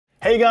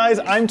Hey guys,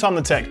 I'm Tom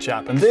the Tech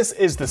Chap, and this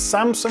is the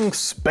Samsung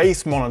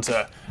Space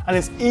Monitor, and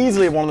it's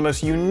easily one of the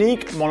most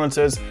unique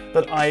monitors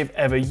that I've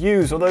ever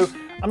used, although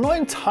I'm not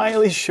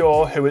entirely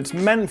sure who it's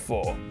meant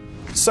for.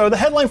 So the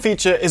headline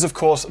feature is of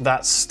course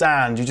that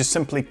stand. You just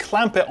simply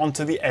clamp it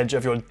onto the edge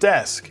of your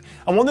desk.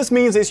 And what this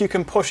means is you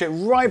can push it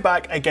right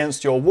back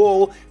against your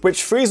wall,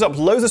 which frees up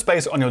loads of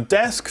space on your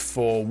desk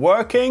for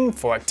working,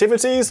 for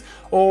activities,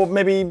 or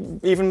maybe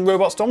even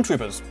robot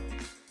stormtroopers.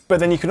 But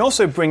then you can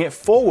also bring it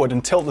forward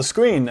and tilt the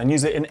screen and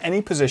use it in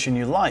any position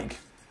you like.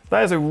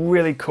 That is a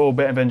really cool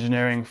bit of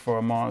engineering for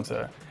a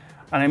monitor.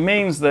 And it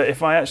means that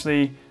if I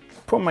actually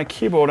put my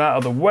keyboard out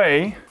of the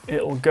way,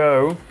 it'll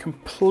go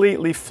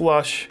completely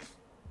flush,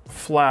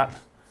 flat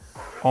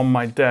on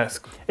my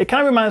desk. It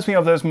kind of reminds me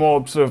of those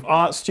more sort of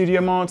art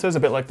studio monitors, a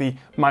bit like the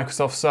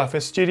Microsoft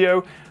Surface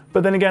Studio.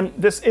 But then again,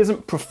 this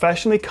isn't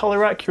professionally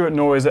color accurate,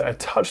 nor is it a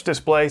touch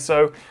display,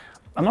 so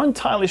I'm not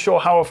entirely sure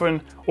how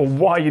often or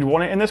why you'd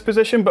want it in this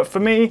position, but for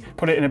me,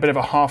 put it in a bit of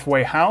a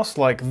halfway house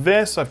like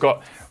this. I've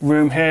got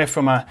room here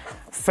for my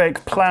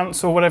fake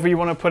plants or whatever you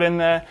want to put in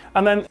there.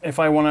 And then if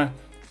I want to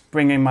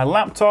bring in my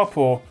laptop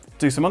or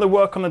do some other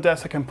work on the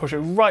desk, I can push it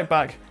right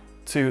back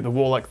to the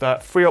wall like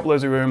that, free up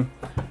loads of room.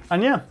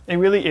 And yeah, it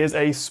really is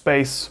a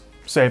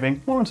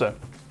space-saving monitor,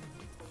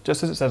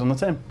 just as it says on the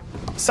tin.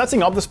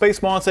 Setting up the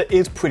Space Monitor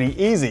is pretty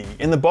easy.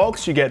 In the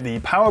box, you get the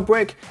power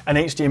brick, an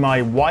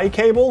HDMI Y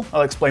cable,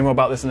 I'll explain more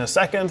about this in a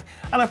second,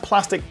 and a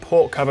plastic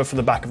port cover for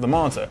the back of the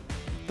monitor.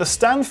 The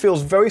stand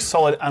feels very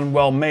solid and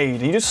well made,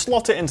 and you just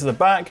slot it into the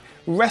back,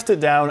 rest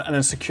it down, and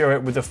then secure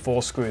it with the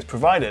 4 screws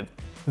provided.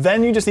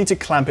 Then you just need to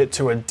clamp it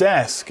to a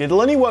desk.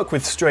 It'll only work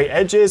with straight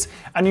edges,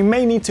 and you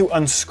may need to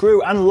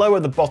unscrew and lower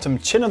the bottom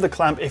chin of the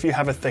clamp if you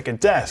have a thicker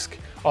desk,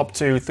 up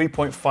to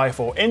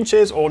 3.54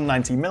 inches or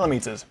 90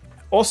 millimeters.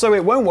 Also,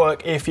 it won't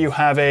work if you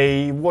have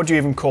a, what do you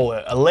even call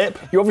it, a lip?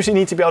 You obviously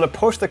need to be able to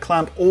push the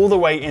clamp all the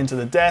way into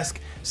the desk,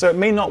 so it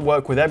may not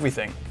work with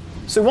everything.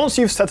 So once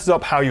you've set it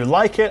up how you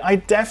like it, I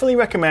definitely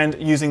recommend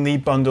using the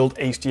bundled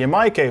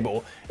HDMI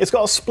cable. It's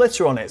got a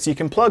splitter on it, so you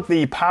can plug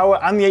the power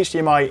and the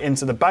HDMI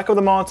into the back of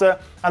the monitor,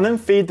 and then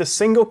feed the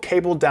single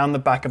cable down the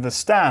back of the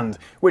stand,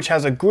 which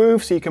has a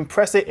groove so you can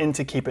press it in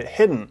to keep it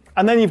hidden.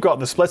 And then you've got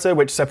the splitter,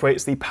 which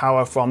separates the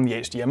power from the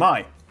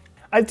HDMI.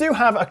 I do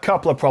have a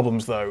couple of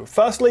problems though.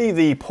 Firstly,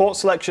 the port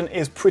selection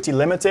is pretty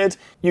limited.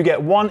 You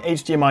get one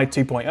HDMI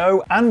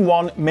 2.0 and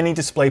one mini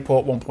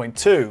DisplayPort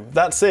 1.2.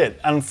 That's it.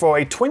 And for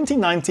a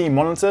 2019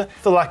 monitor,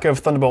 the lack of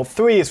Thunderbolt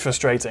 3 is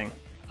frustrating.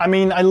 I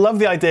mean, I love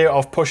the idea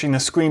of pushing the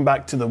screen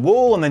back to the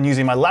wall and then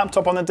using my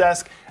laptop on the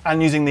desk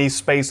and using the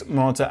Space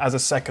Monitor as a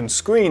second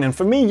screen. And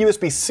for me,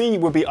 USB-C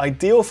would be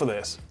ideal for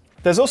this.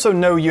 There's also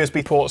no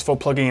USB ports for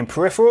plugging in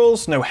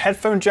peripherals, no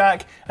headphone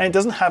jack, and it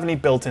doesn't have any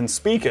built-in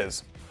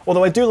speakers.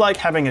 Although I do like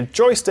having a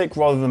joystick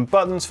rather than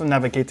buttons for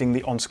navigating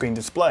the on-screen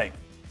display.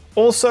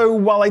 Also,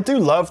 while I do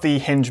love the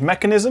hinge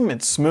mechanism,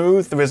 it's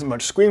smooth, there isn't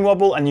much screen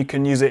wobble, and you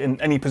can use it in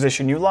any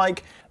position you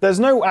like, there's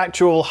no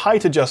actual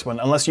height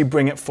adjustment unless you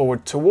bring it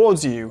forward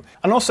towards you.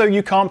 And also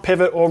you can't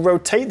pivot or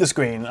rotate the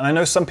screen, and I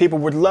know some people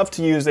would love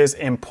to use this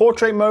in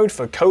portrait mode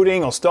for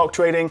coding or stock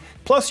trading,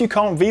 plus you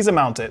can't VESA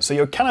mount it, so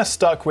you're kinda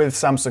stuck with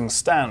Samsung's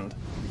stand.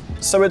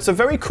 So it's a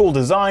very cool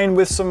design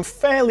with some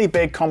fairly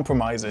big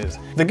compromises.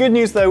 The good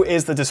news though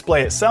is the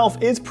display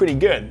itself is pretty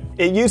good.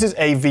 It uses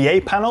a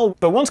VA panel,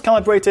 but once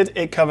calibrated,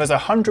 it covers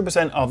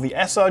 100% of the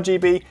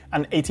sRGB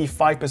and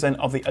 85%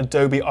 of the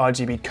Adobe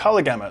RGB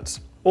color gamuts.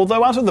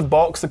 Although out of the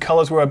box, the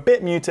colors were a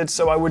bit muted,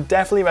 so I would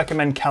definitely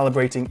recommend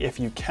calibrating if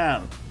you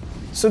can.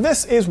 So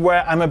this is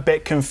where I'm a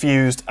bit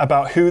confused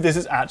about who this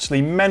is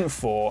actually meant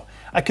for.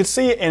 I could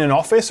see it in an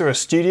office or a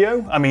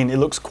studio. I mean, it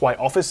looks quite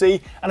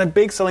officey, and a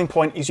big selling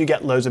point is you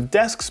get loads of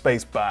desk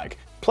space back.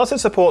 Plus it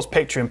supports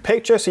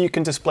picture-in-picture, so you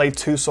can display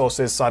 2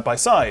 sources side by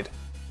side.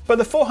 But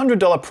the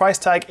 $400 price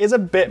tag is a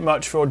bit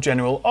much for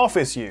general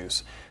office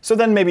use. So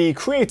then maybe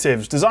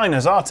creatives,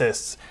 designers,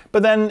 artists,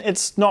 but then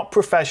it's not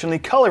professionally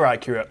color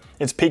accurate.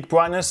 Its peak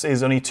brightness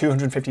is only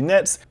 250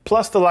 nits,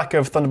 plus the lack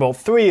of Thunderbolt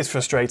 3 is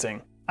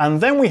frustrating. And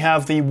then we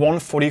have the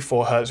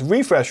 144Hz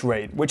refresh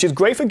rate, which is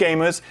great for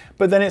gamers,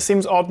 but then it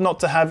seems odd not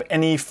to have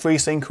any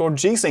FreeSync or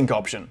G-Sync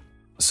option.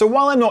 So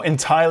while I'm not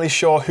entirely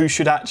sure who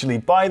should actually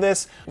buy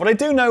this, what I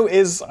do know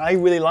is I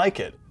really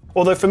like it.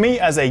 Although for me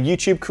as a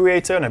YouTube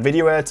creator and a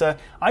video editor,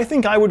 I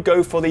think I would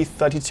go for the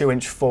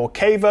 32-inch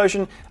 4K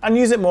version and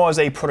use it more as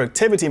a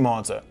productivity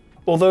monitor.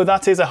 Although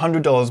that is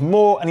 $100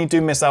 more and you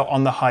do miss out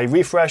on the high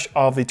refresh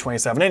of the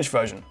 27-inch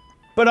version.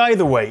 But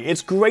either way,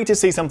 it's great to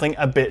see something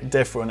a bit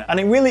different, and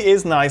it really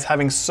is nice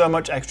having so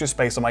much extra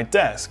space on my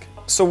desk.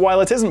 So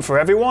while it isn't for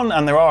everyone,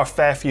 and there are a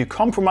fair few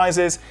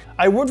compromises,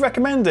 I would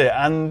recommend it,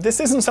 and this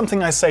isn't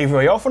something I say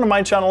very often on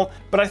my channel,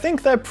 but I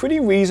think they're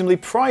pretty reasonably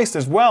priced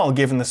as well,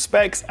 given the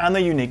specs and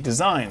the unique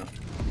design.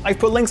 I've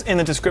put links in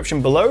the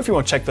description below if you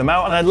want to check them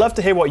out, and I'd love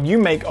to hear what you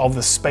make of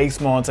the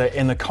Space Monitor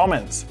in the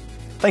comments.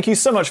 Thank you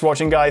so much for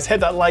watching guys, hit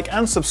that like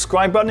and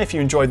subscribe button if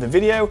you enjoyed the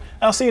video,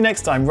 and I'll see you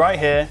next time right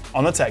here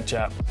on the Tech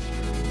Chap.